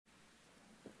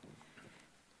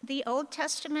The Old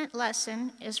Testament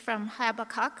lesson is from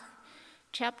Habakkuk,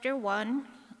 chapter 1,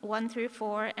 1 through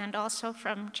 4, and also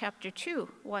from chapter 2,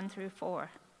 1 through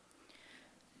 4.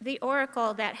 The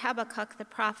oracle that Habakkuk the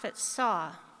prophet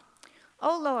saw.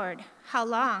 O Lord, how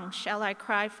long shall I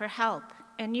cry for help,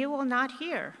 and you will not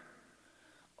hear?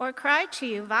 Or cry to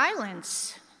you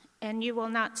violence, and you will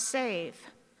not save?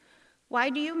 Why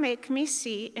do you make me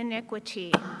see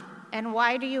iniquity, and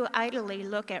why do you idly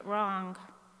look at wrong?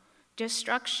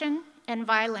 Destruction and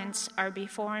violence are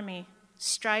before me.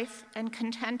 Strife and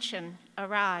contention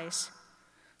arise.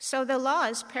 So the law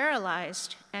is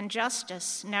paralyzed, and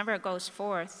justice never goes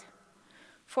forth.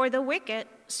 For the wicked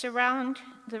surround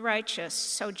the righteous,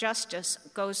 so justice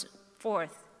goes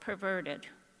forth perverted.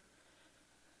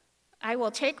 I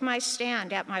will take my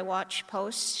stand at my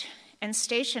watchpost and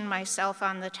station myself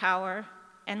on the tower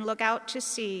and look out to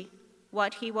see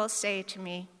what he will say to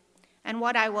me and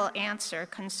what I will answer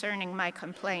concerning my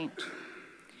complaint.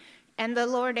 And the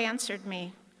Lord answered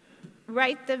me,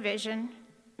 write the vision,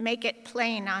 make it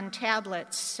plain on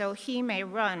tablets, so he may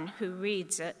run who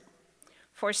reads it.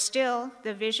 For still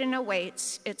the vision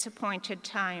awaits its appointed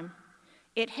time.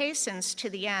 It hastens to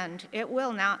the end, it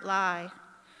will not lie.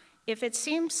 If it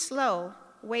seems slow,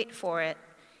 wait for it.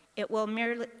 It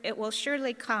will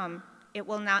surely come, it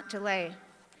will not delay.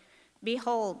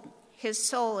 Behold, his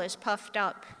soul is puffed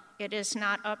up, it is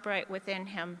not upright within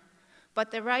him, but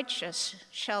the righteous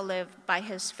shall live by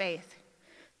his faith.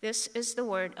 This is the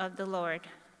word of the Lord.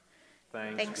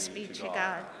 Thanks be to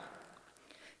God.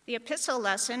 The epistle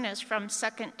lesson is from 2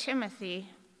 Timothy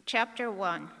chapter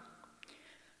 1.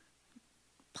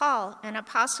 Paul, an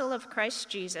apostle of Christ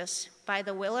Jesus, by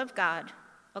the will of God,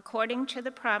 according to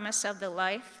the promise of the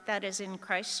life that is in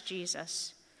Christ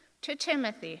Jesus, to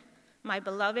Timothy, my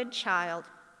beloved child,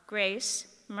 grace,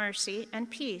 mercy,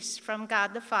 and peace from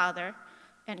God the Father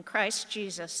and Christ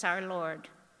Jesus our Lord.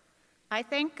 I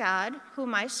thank God,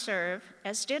 whom I serve,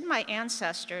 as did my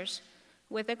ancestors,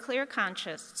 with a clear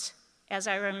conscience, as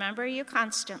I remember you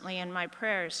constantly in my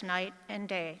prayers night and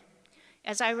day.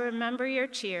 As I remember your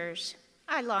tears,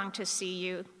 I long to see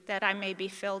you, that I may be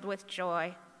filled with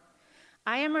joy.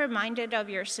 I am reminded of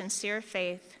your sincere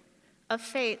faith, a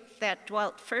faith that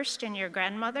dwelt first in your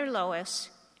grandmother Lois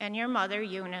and your mother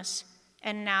Eunice,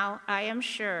 and now, I am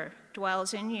sure,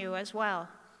 dwells in you as well.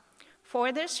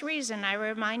 For this reason, I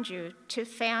remind you to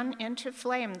fan into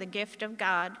flame the gift of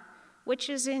God,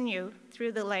 which is in you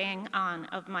through the laying on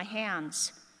of my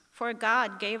hands. For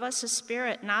God gave us a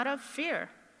spirit not of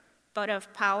fear, but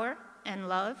of power and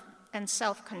love and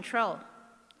self-control.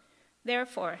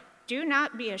 Therefore, do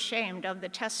not be ashamed of the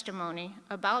testimony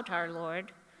about our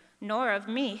Lord, nor of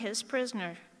me, his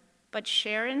prisoner, but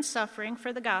share in suffering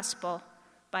for the gospel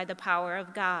by the power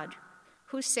of God,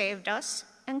 who saved us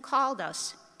and called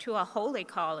us to a holy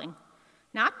calling,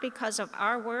 not because of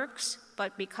our works,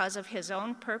 but because of his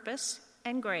own purpose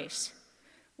and grace,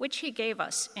 which he gave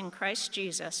us in Christ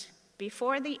Jesus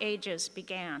before the ages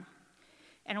began,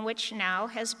 and which now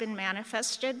has been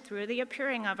manifested through the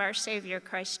appearing of our Savior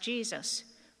Christ Jesus,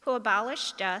 who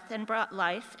abolished death and brought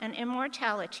life and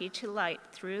immortality to light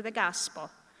through the gospel,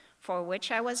 for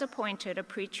which I was appointed a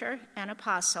preacher and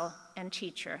apostle and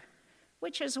teacher,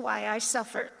 which is why I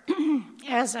suffer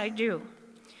as I do.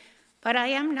 But I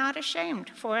am not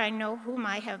ashamed, for I know whom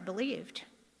I have believed,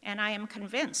 and I am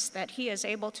convinced that he is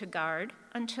able to guard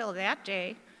until that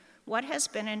day what has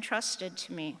been entrusted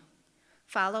to me.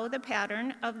 Follow the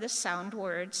pattern of the sound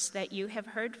words that you have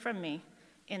heard from me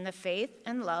in the faith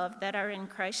and love that are in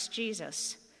Christ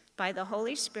Jesus. By the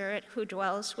Holy Spirit who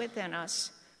dwells within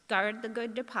us, guard the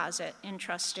good deposit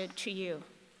entrusted to you.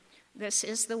 This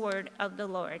is the word of the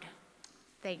Lord.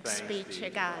 Thanks be to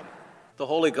God. The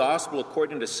Holy Gospel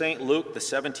according to St. Luke, the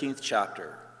 17th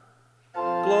chapter.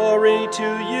 Glory to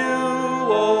you,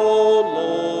 O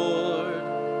Lord.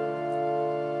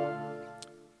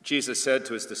 Jesus said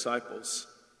to his disciples,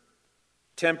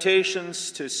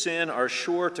 temptations to sin are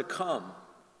sure to come,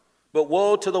 but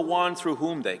woe to the one through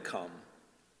whom they come.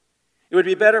 It would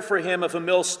be better for him if a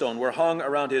millstone were hung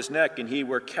around his neck and he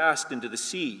were cast into the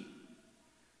sea,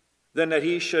 than that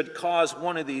he should cause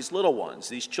one of these little ones,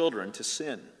 these children, to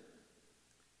sin.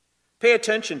 Pay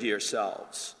attention to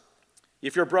yourselves.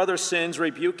 If your brother sins,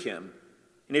 rebuke him,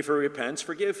 and if he repents,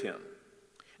 forgive him.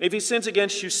 And if he sins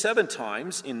against you 7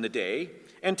 times in the day,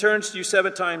 and turns to you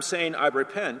 7 times saying, I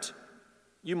repent,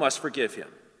 you must forgive him.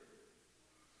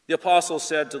 The apostle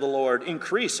said to the Lord,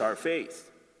 increase our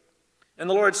faith. And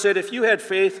the Lord said, if you had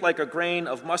faith like a grain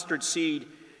of mustard seed,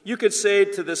 you could say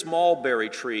to this mulberry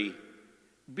tree,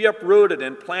 be uprooted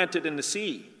and planted in the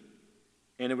sea,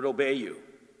 and it would obey you.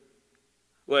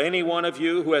 Will any one of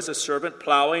you who has a servant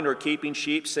plowing or keeping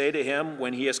sheep say to him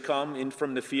when he has come in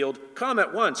from the field, 'Come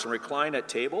at once and recline at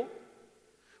table'?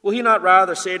 Will he not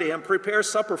rather say to him, 'Prepare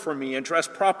supper for me and dress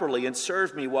properly and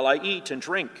serve me while I eat and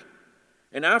drink,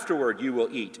 and afterward you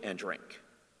will eat and drink'?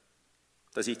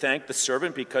 Does he thank the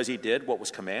servant because he did what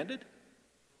was commanded?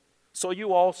 So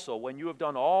you also, when you have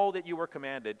done all that you were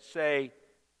commanded, say,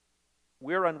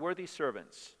 'We're unworthy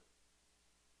servants.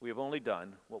 We have only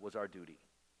done what was our duty.'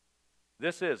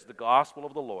 This is the gospel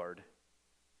of the Lord.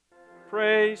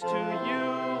 Praise to you,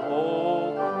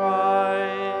 O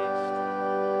Christ."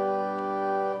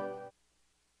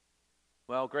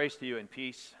 Well, grace to you and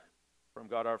peace from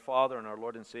God our Father and our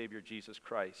Lord and Savior Jesus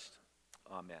Christ.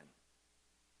 Amen.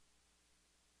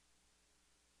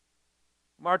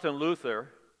 Martin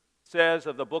Luther says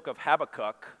of the book of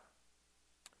Habakkuk,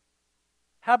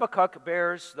 Habakkuk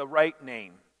bears the right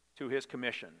name to his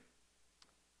commission.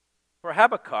 For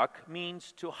Habakkuk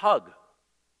means to hug.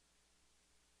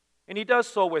 And he does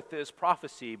so with his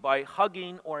prophecy by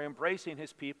hugging or embracing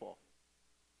his people.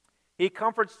 He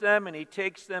comforts them and he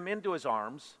takes them into his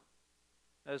arms,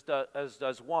 as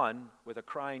does one with a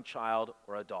crying child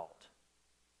or adult.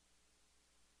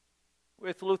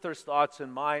 With Luther's thoughts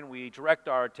in mind, we direct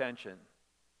our attention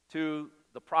to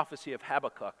the prophecy of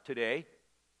Habakkuk today,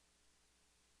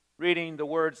 reading the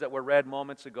words that were read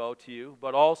moments ago to you,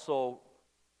 but also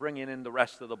bringing in the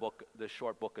rest of the book, this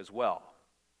short book as well.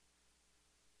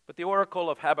 But the oracle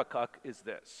of Habakkuk is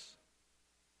this: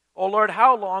 "O Lord,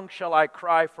 how long shall I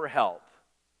cry for help,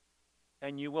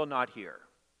 and you will not hear?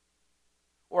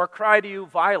 Or cry to you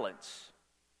violence,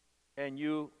 and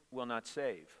you will not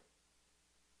save?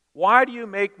 Why do you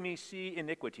make me see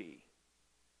iniquity?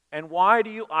 And why do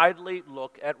you idly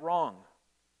look at wrong?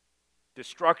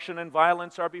 Destruction and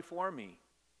violence are before me.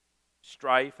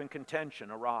 Strife and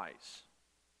contention arise.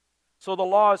 So the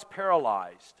law is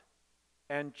paralyzed,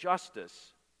 and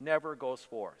justice never goes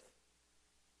forth.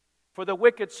 For the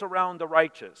wicked surround the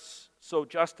righteous, so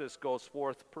justice goes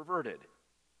forth perverted.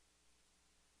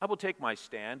 I will take my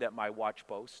stand at my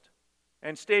watchpost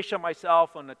and station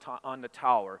myself on the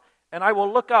tower, and I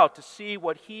will look out to see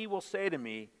what he will say to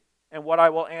me and what I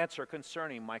will answer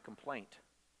concerning my complaint."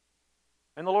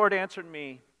 And the Lord answered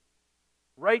me,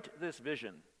 "Write this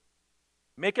vision.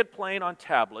 Make it plain on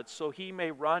tablets so he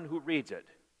may run who reads it.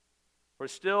 For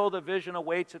still the vision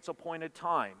awaits its appointed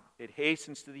time. It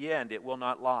hastens to the end. It will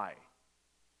not lie.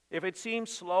 If it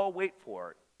seems slow, wait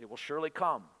for it. It will surely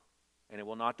come, and it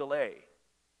will not delay.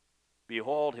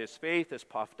 Behold, his faith is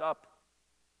puffed up.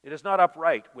 It is not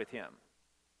upright with him,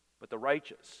 but the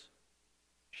righteous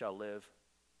shall live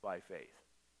by faith."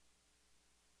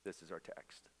 This is our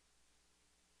text.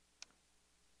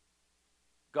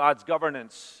 God's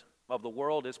governance of the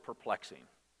world is perplexing.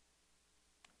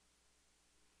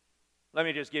 Let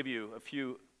me just give you a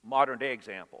few modern-day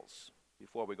examples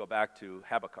before we go back to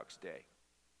Habakkuk's day.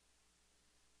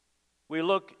 We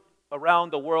look around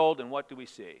the world, and what do we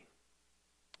see?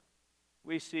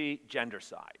 We see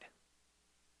gendercide.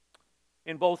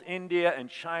 In both India and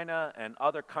China and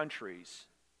other countries,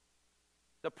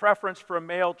 the preference for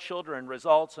male children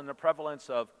results in the prevalence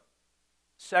of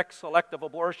sex-selective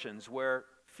abortions where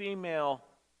female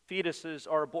fetuses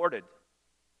are aborted,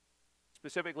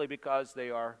 specifically because they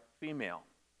are female.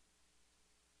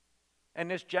 And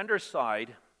this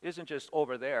gendercide isn't just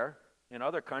over there in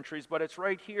other countries, but it's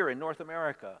right here in North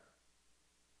America.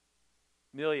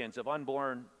 Millions of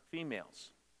unborn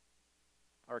females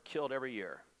are killed every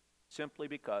year simply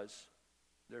because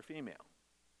they're female.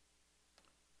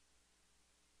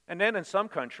 And then in some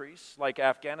countries, like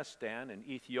Afghanistan and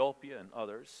Ethiopia and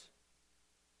others,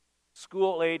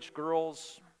 school-aged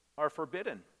girls are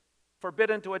forbidden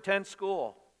to attend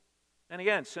school. And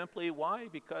again, simply why?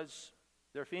 Because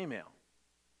they're female.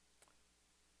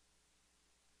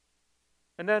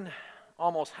 And then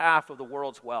almost half of the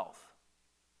world's wealth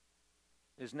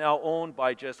is now owned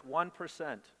by just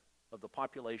 1% of the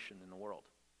population in the world.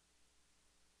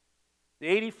 The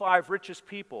 85 richest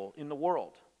people in the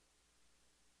world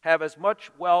have as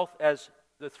much wealth as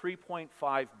the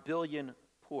 3.5 billion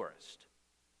poorest.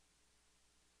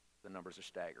 The numbers are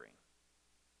staggering.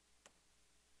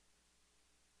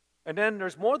 And then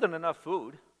there's more than enough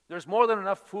food. There's more than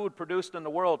enough food produced in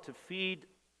the world to feed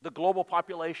the global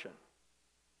population.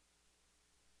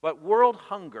 But world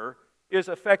hunger is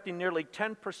affecting nearly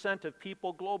 10% of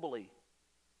people globally.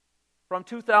 From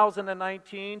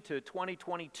 2019 to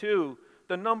 2022,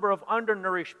 the number of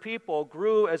undernourished people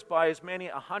grew by as many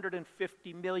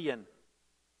 150 million.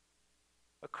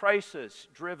 A crisis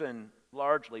driven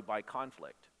largely by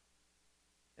conflict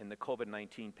and the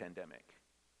COVID-19 pandemic.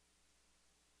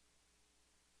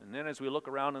 And then as we look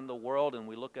around in the world and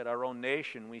we look at our own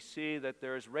nation, we see that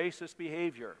there's racist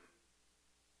behavior.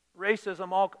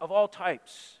 Racism of all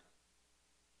types.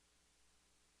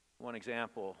 One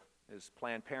example is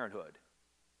Planned Parenthood.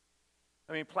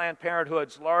 Planned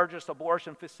Parenthood's largest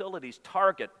abortion facilities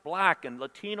target Black and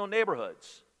Latino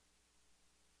neighborhoods.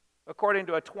 According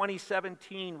to a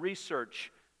 2017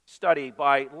 research study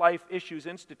by Life Issues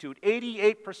Institute,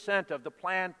 88% of the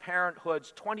Planned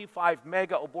Parenthood's 25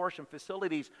 mega abortion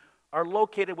facilities are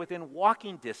located within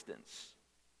walking distance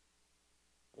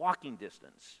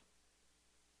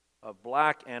of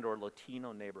Black and or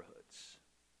Latino neighborhoods.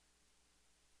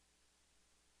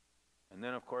 And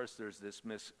then, of course, there's this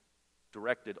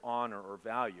misdirected honor or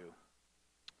value.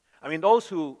 Those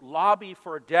who lobby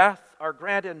for death are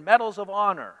granted medals of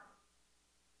honor.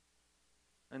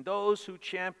 And those who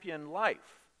champion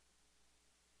life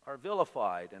are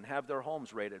vilified and have their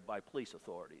homes raided by police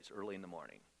authorities early in the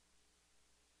morning.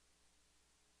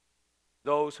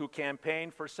 Those who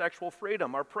campaign for sexual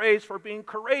freedom are praised for being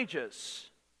courageous,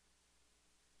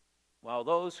 while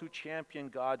those who champion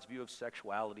God's view of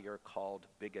sexuality are called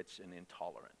bigots and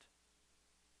intolerant.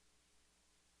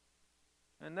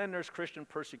 And then there's Christian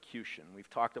persecution. We've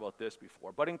talked about this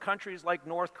before. But in countries like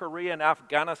North Korea and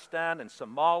Afghanistan and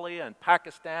Somalia and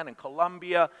Pakistan and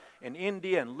Colombia and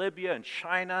India and Libya and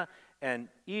China and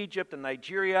Egypt and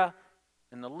Nigeria,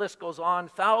 and the list goes on,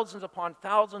 thousands upon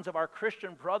thousands of our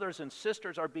Christian brothers and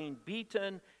sisters are being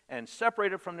beaten and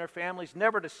separated from their families,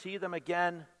 never to see them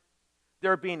again.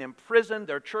 They're being imprisoned,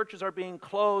 their churches are being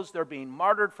closed, they're being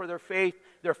martyred for their faith,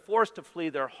 they're forced to flee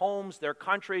their homes, their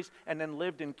countries, and then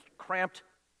lived in cramped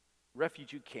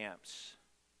refugee camps.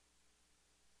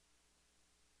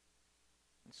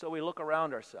 And so we look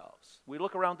around ourselves. We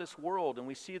look around this world and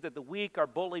we see that the weak are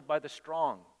bullied by the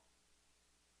strong.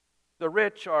 The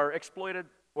rich are exploited,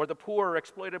 or the poor are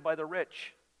exploited by the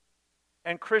rich.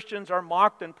 And Christians are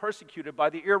mocked and persecuted by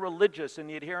the irreligious and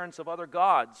the adherents of other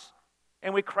gods.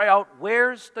 And we cry out,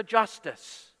 where's the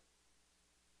justice?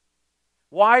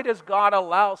 Why does God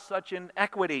allow such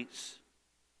inequities?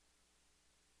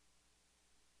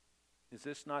 Is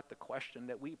this not the question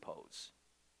that we pose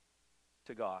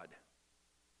to God?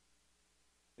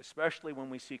 Especially when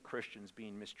we see Christians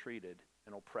being mistreated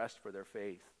and oppressed for their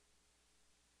faith,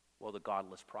 while the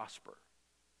godless prosper.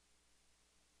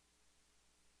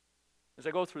 As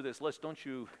I go through this list, don't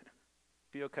you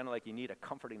feel kind of like you need a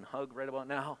comforting hug right about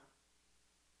now?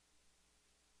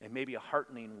 And maybe a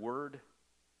heartening word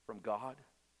from God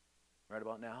right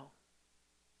about now?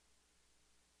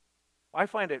 I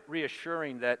find it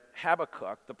reassuring that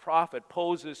Habakkuk, the prophet,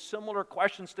 poses similar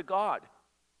questions to God.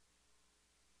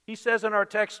 He says in our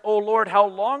text, "O Lord, how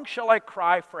long shall I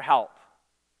cry for help,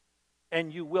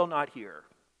 and you will not hear?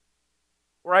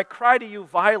 Or I cry to you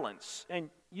violence, and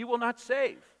you will not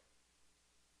save?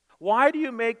 Why do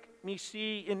you make me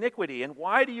see iniquity, and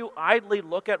why do you idly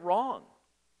look at wrong?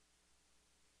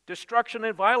 Destruction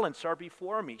and violence are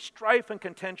before me. Strife and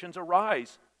contentions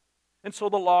arise. And so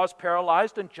the law is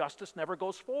paralyzed and justice never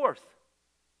goes forth.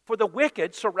 For the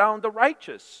wicked surround the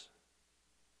righteous.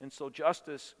 And so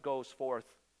justice goes forth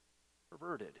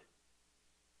perverted."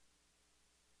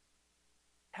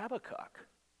 Habakkuk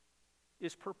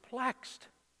is perplexed.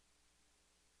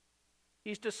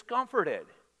 He's discomforted.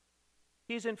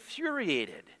 He's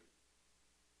infuriated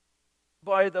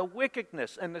by the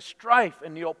wickedness and the strife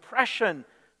and the oppression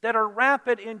that are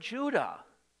rampant in Judah.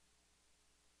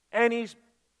 And he's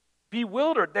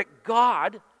bewildered that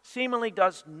God seemingly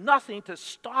does nothing to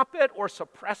stop it or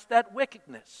suppress that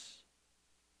wickedness.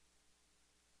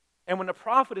 And when the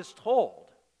prophet is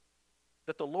told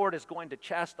that the Lord is going to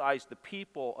chastise the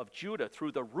people of Judah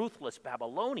through the ruthless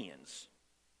Babylonians,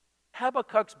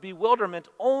 Habakkuk's bewilderment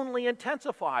only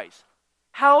intensifies.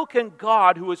 How can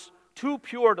God, who is too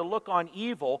pure to look on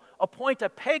evil, appoint a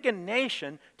pagan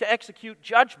nation to execute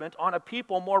judgment on a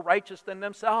people more righteous than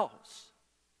themselves?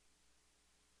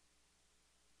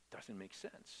 Doesn't make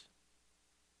sense.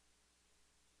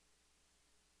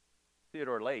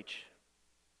 Theodore Leitch,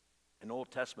 an Old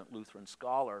Testament Lutheran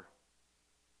scholar,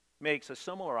 makes a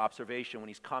similar observation when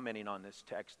he's commenting on this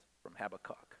text from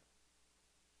Habakkuk.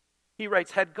 He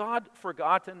writes, "Had God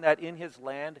forgotten that in his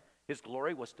land his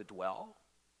glory was to dwell,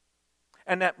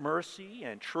 and that mercy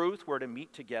and truth were to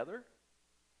meet together?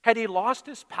 Had he lost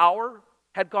his power?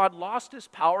 Had God lost his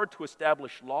power to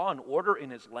establish law and order in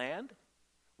his land?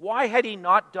 Why had he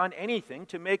not done anything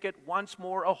to make it once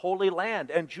more a holy land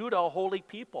and Judah a holy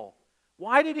people?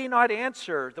 Why did he not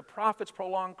answer the prophet's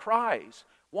prolonged cries?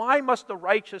 Why must the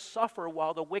righteous suffer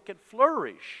while the wicked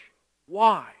flourish?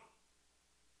 Why?"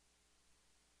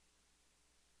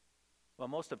 Well,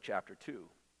 most of chapter 2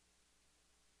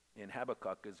 in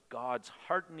Habakkuk is God's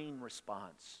heartening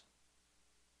response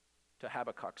to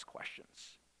Habakkuk's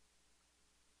questions.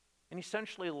 And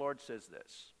essentially, the Lord says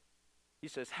this. He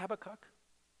says, Habakkuk,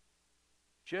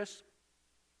 just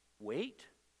wait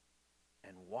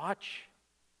and watch,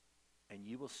 and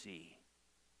you will see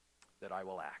that I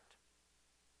will act.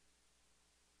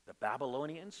 The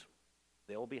Babylonians,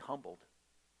 they will be humbled,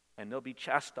 and they'll be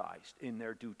chastised in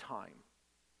their due time.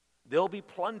 They'll be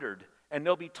plundered, and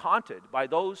they'll be taunted by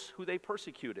those who they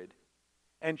persecuted.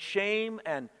 And shame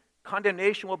and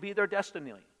condemnation will be their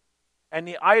destiny. And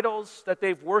the idols that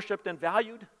they've worshipped and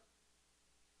valued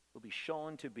will be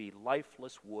shown to be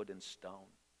lifeless wood and stone.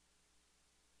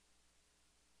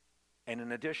 And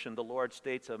in addition, the Lord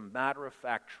states a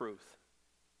matter-of-fact truth.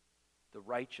 The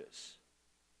righteous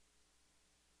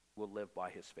will live by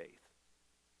his faith.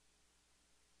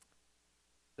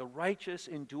 The righteous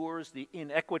endures the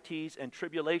inequities and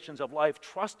tribulations of life,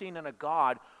 trusting in a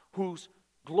God whose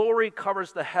glory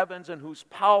covers the heavens and whose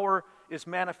power is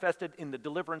manifested in the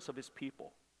deliverance of his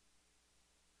people.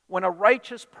 When a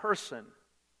righteous person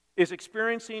is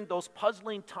experiencing those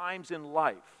puzzling times in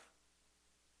life,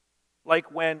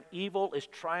 like when evil is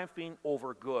triumphing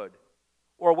over good,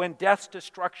 or when death's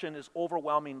destruction is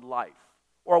overwhelming life,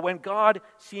 or when God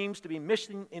seems to be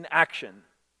missing in action,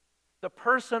 the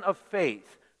person of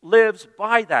faith lives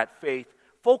by that faith,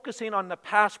 focusing on the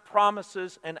past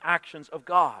promises and actions of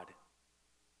God.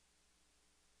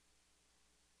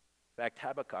 In fact,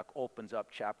 Habakkuk opens up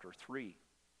chapter 3,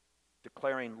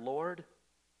 declaring, Lord,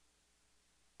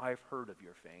 I've heard of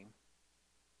your fame.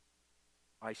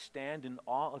 I stand in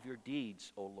awe of your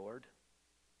deeds, O Lord.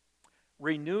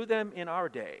 Renew them in our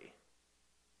day.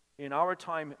 In our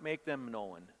time, make them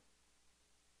known.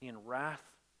 In wrath,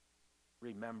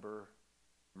 remember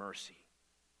mercy.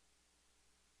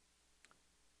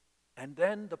 And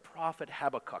then the prophet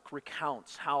Habakkuk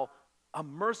recounts how a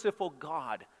merciful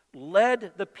God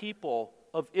led the people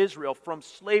of Israel from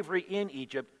slavery in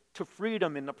Egypt to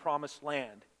freedom in the promised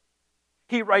land.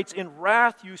 He writes, in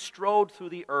wrath you strode through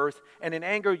the earth, and in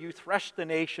anger you threshed the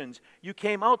nations. You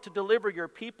came out to deliver your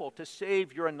people, to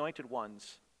save your anointed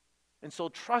ones. And so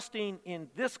trusting in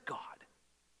this God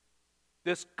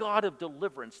of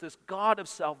deliverance, this God of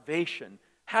salvation,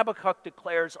 Habakkuk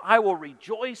declares, I will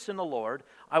rejoice in the Lord.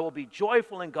 I will be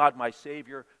joyful in God my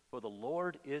Savior, for the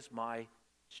Lord is my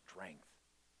strength.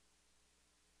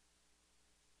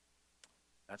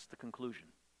 That's the conclusion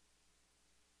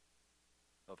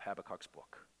of Habakkuk's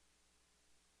book.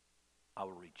 I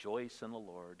will rejoice in the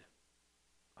Lord.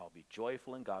 I will be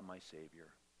joyful in God my Savior.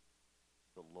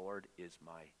 The Lord is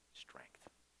my strength.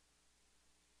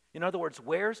 In other words,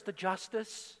 where's the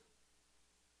justice?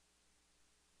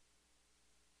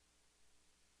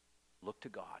 Look to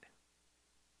God.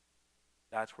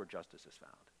 That's where justice is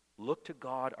found. Look to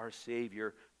God, our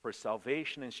Savior, for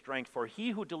salvation and strength. For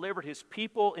he who delivered his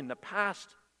people in the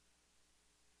past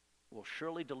will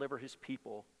surely deliver his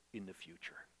people in the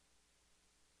future,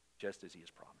 just as he has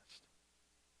promised.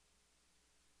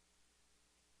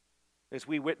 As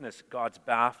we witness God's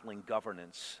baffling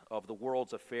governance of the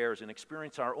world's affairs and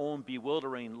experience our own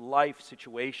bewildering life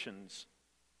situations,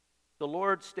 the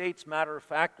Lord states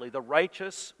matter-of-factly, the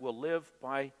righteous will live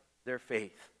by their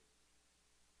faith.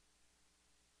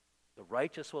 The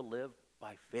righteous will live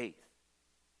by faith.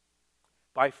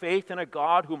 By faith in a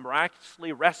God who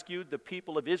miraculously rescued the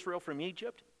people of Israel from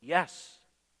Egypt? Yes.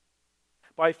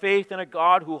 By faith in a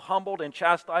God who humbled and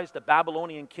chastised the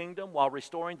Babylonian kingdom while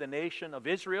restoring the nation of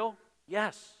Israel?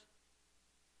 Yes.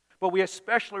 But we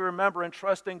especially remember and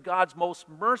trust in God's most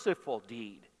merciful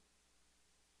deed.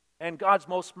 And God's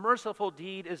most merciful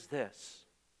deed is this: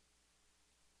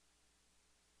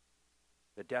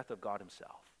 the death of God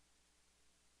himself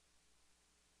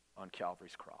on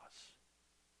Calvary's cross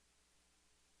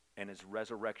and his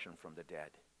resurrection from the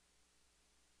dead.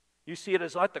 You see, it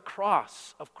is at the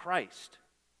cross of Christ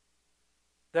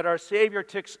that our Savior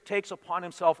takes upon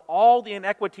himself all the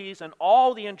inequities and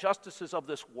all the injustices of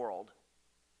this world,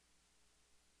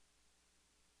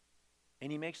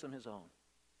 and he makes them his own.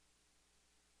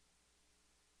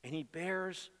 And he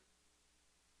bears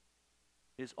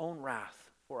his own wrath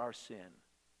for our sin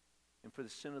and for the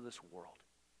sin of this world.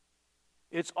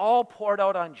 It's all poured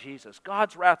out on Jesus.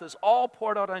 God's wrath is all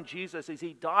poured out on Jesus as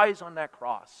he dies on that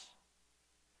cross.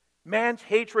 Man's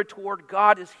hatred toward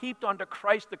God is heaped onto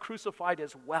Christ the crucified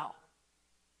as well.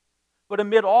 But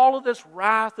amid all of this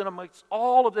wrath and amidst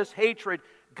all of this hatred,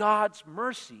 God's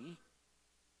mercy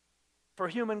for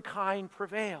humankind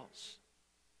prevails.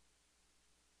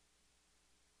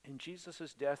 And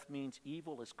Jesus' death means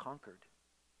evil is conquered.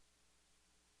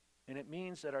 And it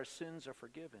means that our sins are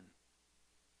forgiven.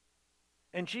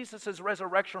 And Jesus'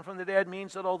 resurrection from the dead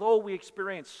means that although we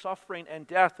experience suffering and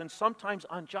death, and sometimes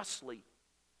unjustly,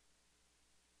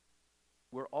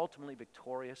 we're ultimately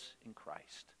victorious in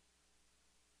Christ.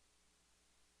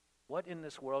 What in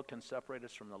this world can separate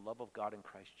us from the love of God in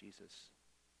Christ Jesus?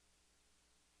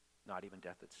 Not even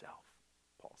death itself,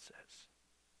 Paul says.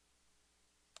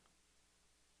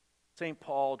 St.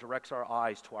 Paul directs our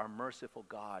eyes to our merciful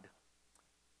God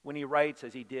when he writes,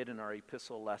 as he did in our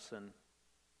epistle lesson,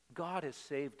 God has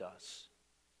saved us,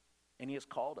 and he has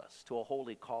called us to a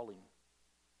holy calling,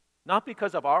 not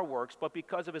because of our works, but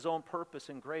because of his own purpose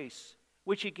and grace,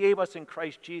 which he gave us in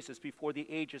Christ Jesus before the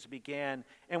ages began,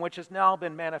 and which has now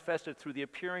been manifested through the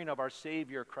appearing of our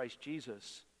Savior, Christ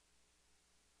Jesus,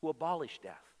 who abolished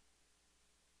death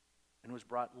and who has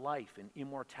brought life and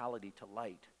immortality to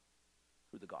light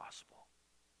through the gospel.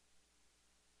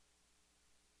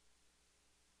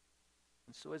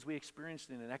 And so as we experience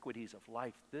the inequities of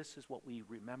life, this is what we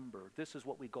remember. This is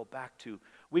what we go back to.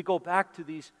 We go back to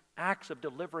these acts of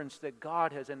deliverance that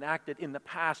God has enacted in the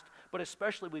past, but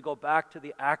especially we go back to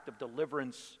the act of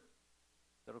deliverance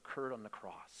that occurred on the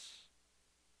cross.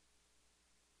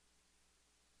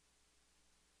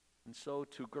 And so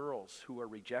to girls who are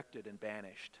rejected and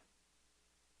banished,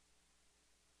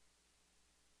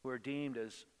 who are deemed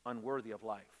as unworthy of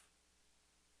life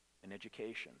and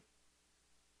education,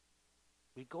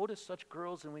 we go to such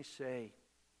girls and we say,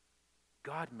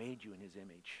 God made you in his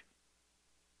image.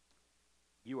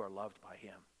 You are loved by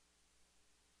him.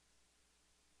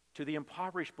 To the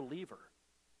impoverished believer,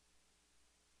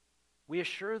 we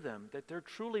assure them that they're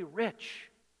truly rich.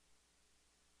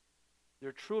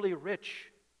 They're truly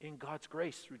rich in God's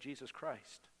grace through Jesus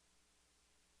Christ.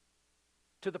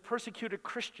 To the persecuted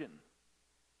Christian,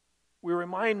 we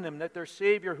remind them that their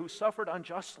Savior, who suffered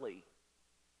unjustly,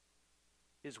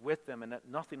 is with them, and that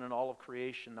nothing in all of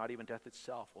creation, not even death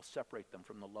itself, will separate them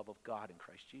from the love of God in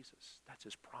Christ Jesus. That's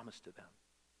his promise to them.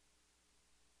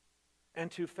 And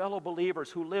to fellow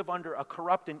believers who live under a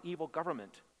corrupt and evil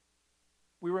government,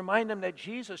 we remind them that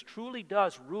Jesus truly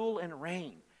does rule and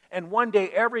reign, and one day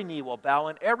every knee will bow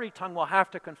and every tongue will have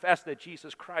to confess that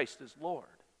Jesus Christ is Lord.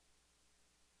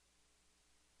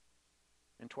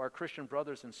 And to our Christian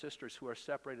brothers and sisters who are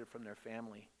separated from their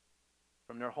family,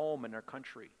 from their home and their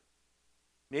country,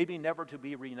 maybe never to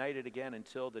be reunited again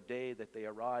until the day that they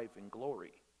arrive in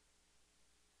glory,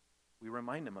 we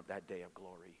remind them of that day of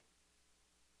glory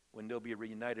when they'll be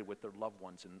reunited with their loved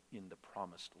ones in the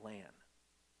promised land.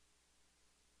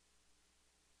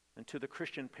 And to the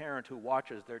Christian parent who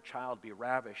watches their child be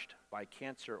ravished by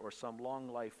cancer or some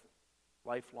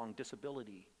lifelong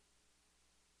disability,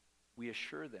 we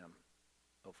assure them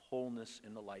of wholeness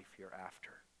in the life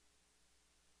hereafter.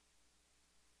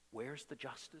 Where's the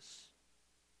justice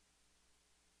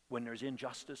when there's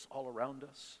injustice all around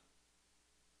us?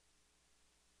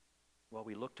 Well,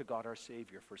 we look to God our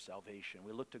Savior for salvation.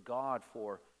 We look to God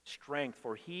for strength,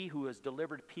 for he who has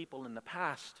delivered people in the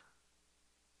past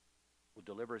will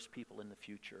deliver his people in the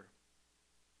future,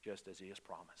 just as he has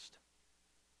promised.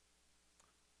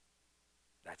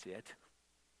 That's it.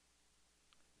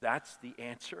 That's the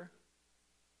answer.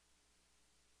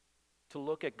 To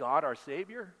look at God our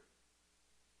Savior?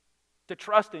 To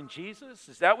trust in Jesus?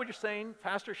 Is that what you're saying,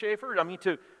 Pastor Schaefer? I mean,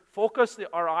 to focus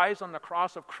our eyes on the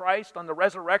cross of Christ, on the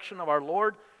resurrection of our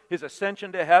Lord, his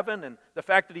ascension to heaven, and the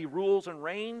fact that he rules and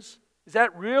reigns? Is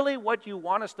that really what you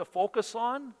want us to focus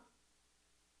on?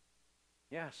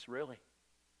 Yes, really.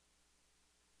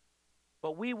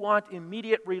 But we want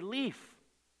immediate relief.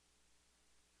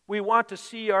 We want to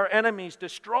see our enemies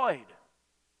destroyed.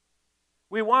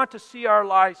 We want to see our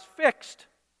lives fixed,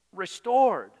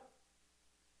 restored.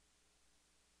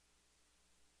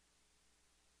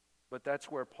 But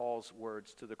that's where Paul's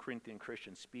words to the Corinthian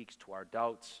Christians speaks to our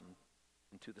doubts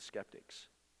and to the skeptics.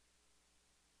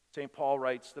 St. Paul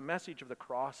writes, the message of the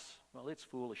cross, well, it's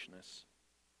foolishness.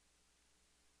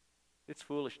 It's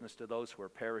foolishness to those who are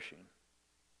perishing.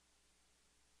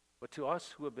 But to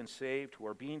us who have been saved, who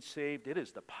are being saved, it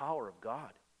is the power of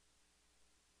God.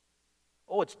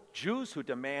 Oh, it's Jews who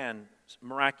demand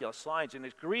miraculous signs, and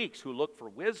it's Greeks who look for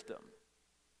wisdom.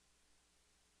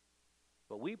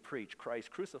 But we preach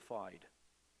Christ crucified.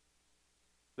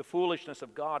 The foolishness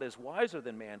of God is wiser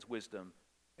than man's wisdom,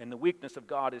 and the weakness of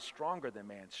God is stronger than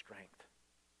man's strength.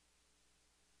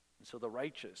 And so the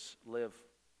righteous live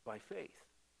by faith.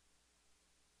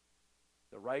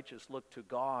 The righteous look to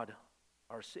God,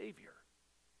 our Savior,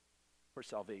 for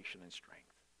salvation and strength.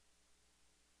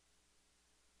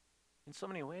 In so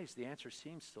many ways, the answer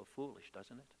seems so foolish,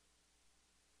 doesn't it?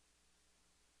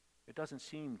 It doesn't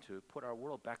seem to put our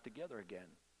world back together again.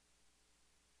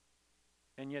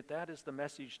 And yet that is the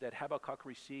message that Habakkuk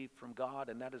received from God,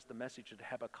 and that is the message that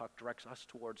Habakkuk directs us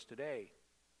towards today.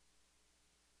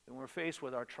 When we're faced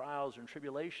with our trials and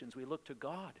tribulations, we look to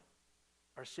God,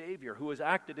 our Savior, who has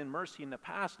acted in mercy in the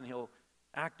past, and he'll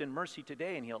act in mercy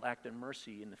today, and he'll act in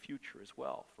mercy in the future as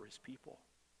well for his people.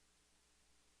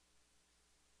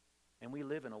 And we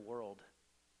live in a world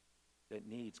that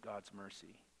needs God's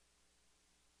mercy,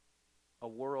 a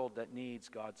world that needs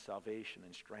God's salvation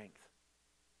and strength.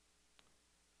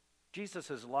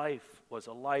 Jesus' life was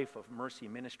a life of mercy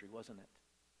ministry, wasn't it?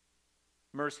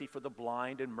 Mercy for the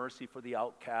blind and mercy for the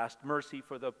outcast, mercy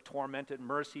for the tormented,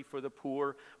 mercy for the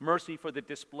poor, mercy for the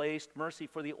displaced, mercy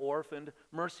for the orphaned,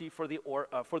 mercy for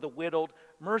the widowed,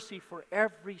 mercy for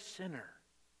every sinner.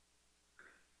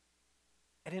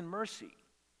 And in mercy,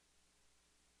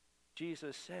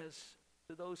 Jesus says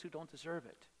to those who don't deserve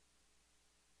it,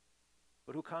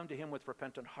 but who come to him with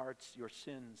repentant hearts, your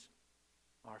sins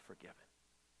are forgiven.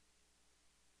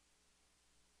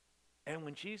 And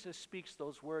when Jesus speaks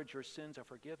those words, your sins are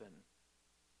forgiven,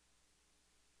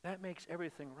 that makes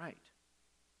everything right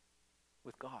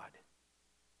with God.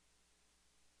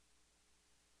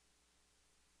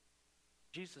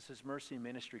 Jesus' mercy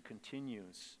ministry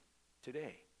continues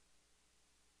today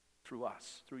through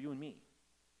us, through you and me.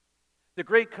 The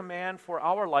great command for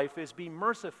our life is be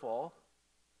merciful,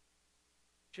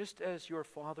 just as your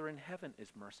Father in heaven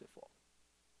is merciful.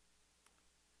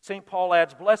 St. Paul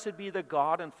adds, "Blessed be the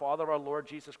God and Father of our Lord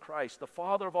Jesus Christ, the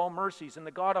Father of all mercies and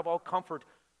the God of all comfort,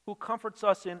 who comforts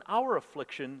us in our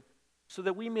affliction, so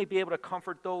that we may be able to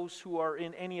comfort those who are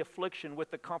in any affliction with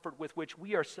the comfort with which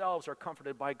we ourselves are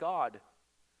comforted by God.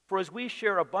 For as we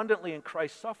share abundantly in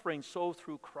Christ's suffering, so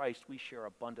through Christ we share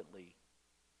abundantly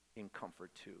in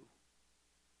comfort too."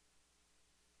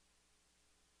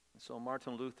 So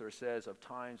Martin Luther says of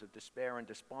times of despair and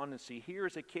despondency, here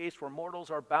is a case where mortals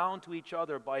are bound to each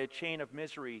other by a chain of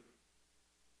misery,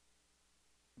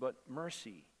 but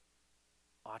mercy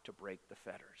ought to break the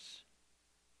fetters.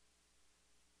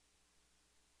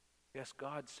 Yes,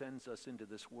 God sends us into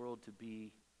this world to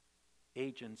be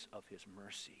agents of his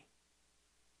mercy.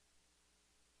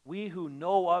 We who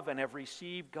know of and have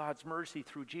received God's mercy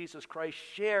through Jesus Christ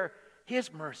share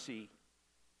his mercy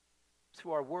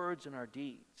through our words and our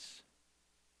deeds.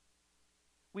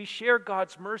 We share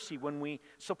God's mercy when we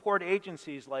support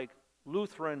agencies like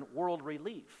Lutheran World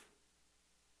Relief,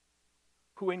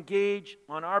 who engage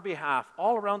on our behalf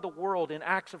all around the world in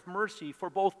acts of mercy for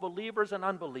both believers and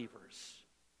unbelievers.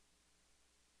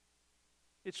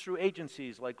 It's through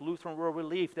agencies like Lutheran World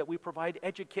Relief that we provide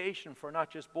education for not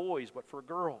just boys, but for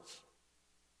girls.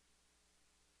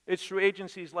 It's through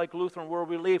agencies like Lutheran World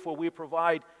Relief where we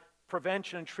provide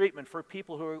prevention and treatment for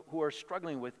people who are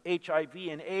struggling with HIV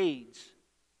and AIDS.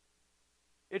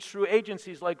 It's through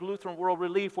agencies like Lutheran World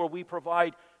Relief where we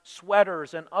provide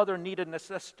sweaters and other needed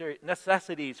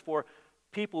necessities for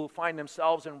people who find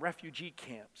themselves in refugee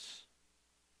camps.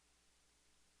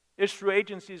 It's through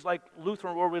agencies like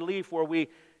Lutheran World Relief where we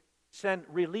send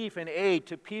relief and aid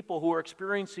to people who are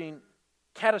experiencing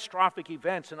catastrophic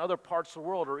events in other parts of the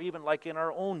world, or even like in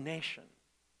our own nation.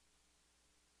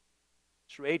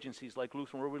 Through agencies like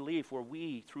Lutheran World Relief, where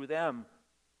we, through them,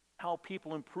 help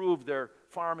people improve their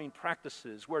farming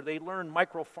practices, where they learn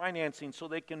microfinancing so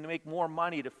they can make more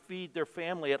money to feed their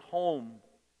family at home.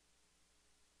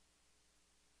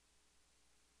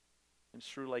 It's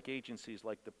through agencies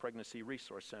like the Pregnancy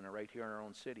Resource Center right here in our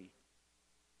own city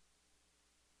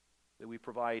that we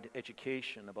provide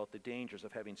education about the dangers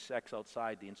of having sex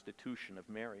outside the institution of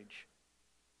marriage,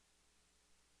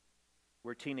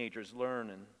 where teenagers learn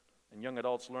and young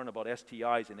adults learn about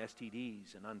STIs and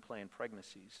STDs and unplanned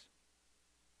pregnancies.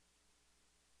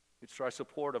 It's through our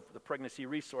support of the Pregnancy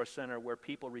Resource Center where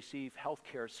people receive health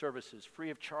care services free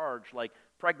of charge, like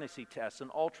pregnancy tests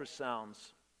and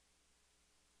ultrasounds.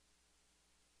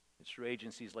 It's through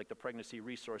agencies like the Pregnancy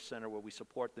Resource Center where we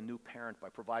support the new parent by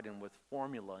providing them with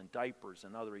formula and diapers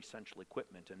and other essential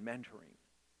equipment and mentoring.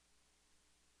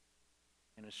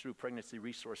 And it's through pregnancy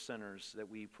resource centers that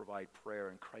we provide prayer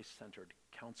and Christ-centered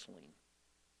counseling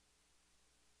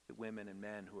to women and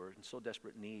men who are in so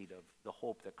desperate need of the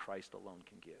hope that Christ alone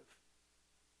can give.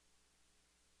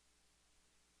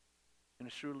 And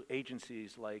it's through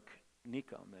agencies like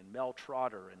NECOM and Mel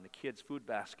Trotter and the Kids Food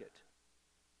Basket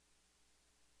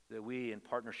that we, in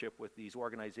partnership with these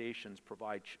organizations,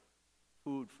 provide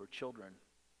food for children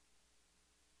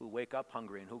who wake up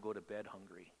hungry and who go to bed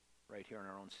hungry right here in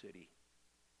our own city.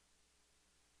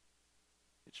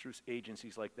 It's through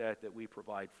agencies like that that we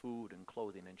provide food and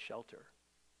clothing and shelter,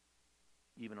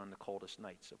 even on the coldest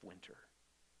nights of winter.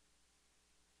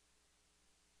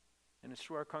 And it's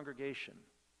through our congregation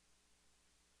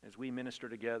as we minister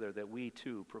together, that we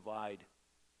too provide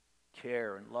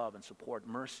care and love and support,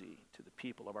 mercy to the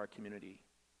people of our community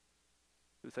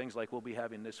through things like we'll be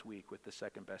having this week with the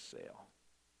Second Best Sale,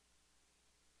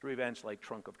 through events like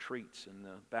Trunk of Treats and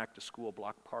the back-to-school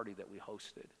block party that we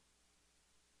hosted,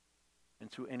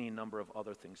 and through any number of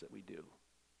other things that we do.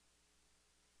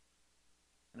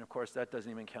 And of course, that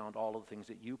doesn't even count all of the things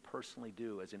that you personally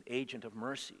do as an agent of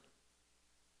mercy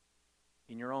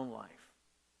in your own life,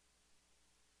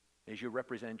 as you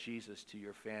represent Jesus to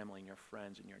your family and your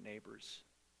friends and your neighbors,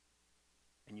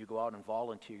 and you go out and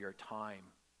volunteer your time,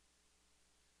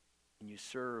 and you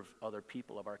serve other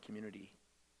people of our community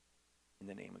in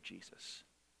the name of Jesus.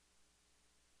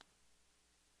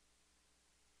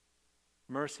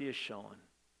 Mercy is shown.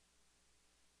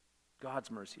 God's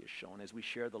mercy is shown as we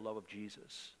share the love of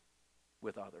Jesus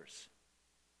with others.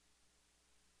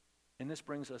 And this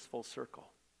brings us full circle.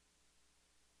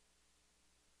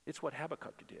 It's what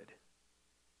Habakkuk did.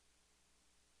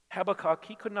 Habakkuk,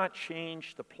 he could not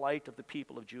change the plight of the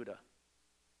people of Judah.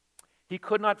 He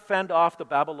could not fend off the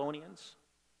Babylonians,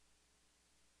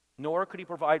 nor could he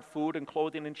provide food and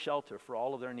clothing and shelter for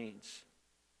all of their needs.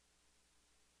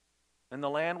 And the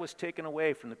land was taken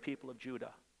away from the people of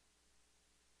Judah.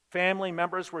 Family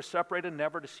members were separated,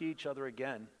 never to see each other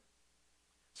again.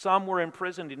 Some were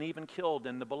imprisoned and even killed,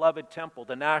 and the beloved temple,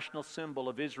 the national symbol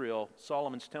of Israel,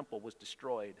 Solomon's temple, was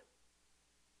destroyed.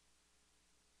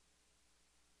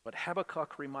 But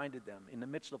Habakkuk reminded them, in the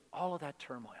midst of all of that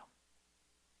turmoil,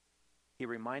 he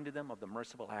reminded them of the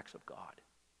merciful acts of God.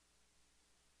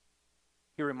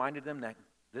 He reminded them that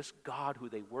this God who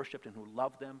they worshiped and who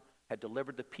loved them had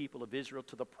delivered the people of Israel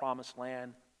to the promised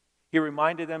land. He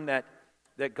reminded them that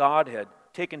God had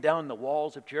taken down the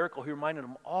walls of Jericho. He reminded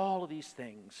them all of these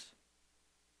things.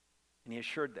 And he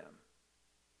assured them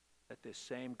that this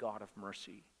same God of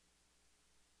mercy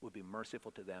would be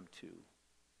merciful to them too,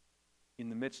 in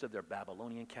the midst of their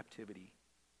Babylonian captivity,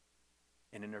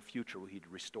 and in their future he'd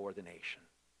restore the nation.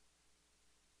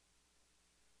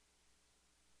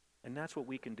 And that's what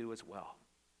we can do as well.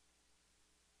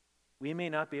 We may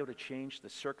not be able to change the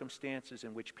circumstances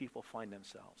in which people find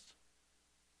themselves,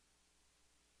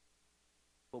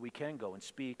 but we can go and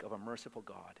speak of a merciful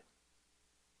God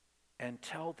and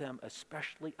tell them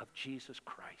especially of Jesus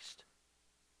Christ.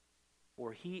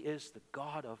 For he is the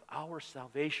God of our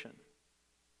salvation.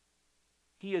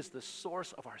 He is the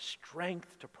source of our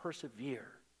strength to persevere.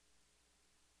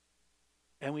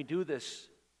 And we do this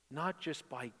not just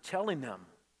by telling them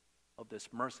of this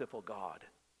merciful God,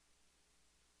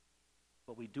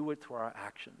 but we do it through our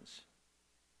actions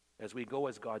as we go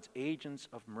as God's agents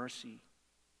of mercy,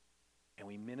 and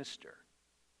we minister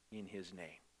in his name.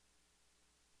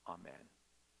 Amen.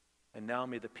 And now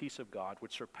may the peace of God,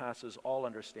 which surpasses all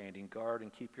understanding, guard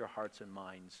and keep your hearts and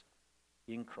minds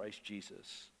in Christ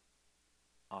Jesus.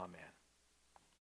 Amen.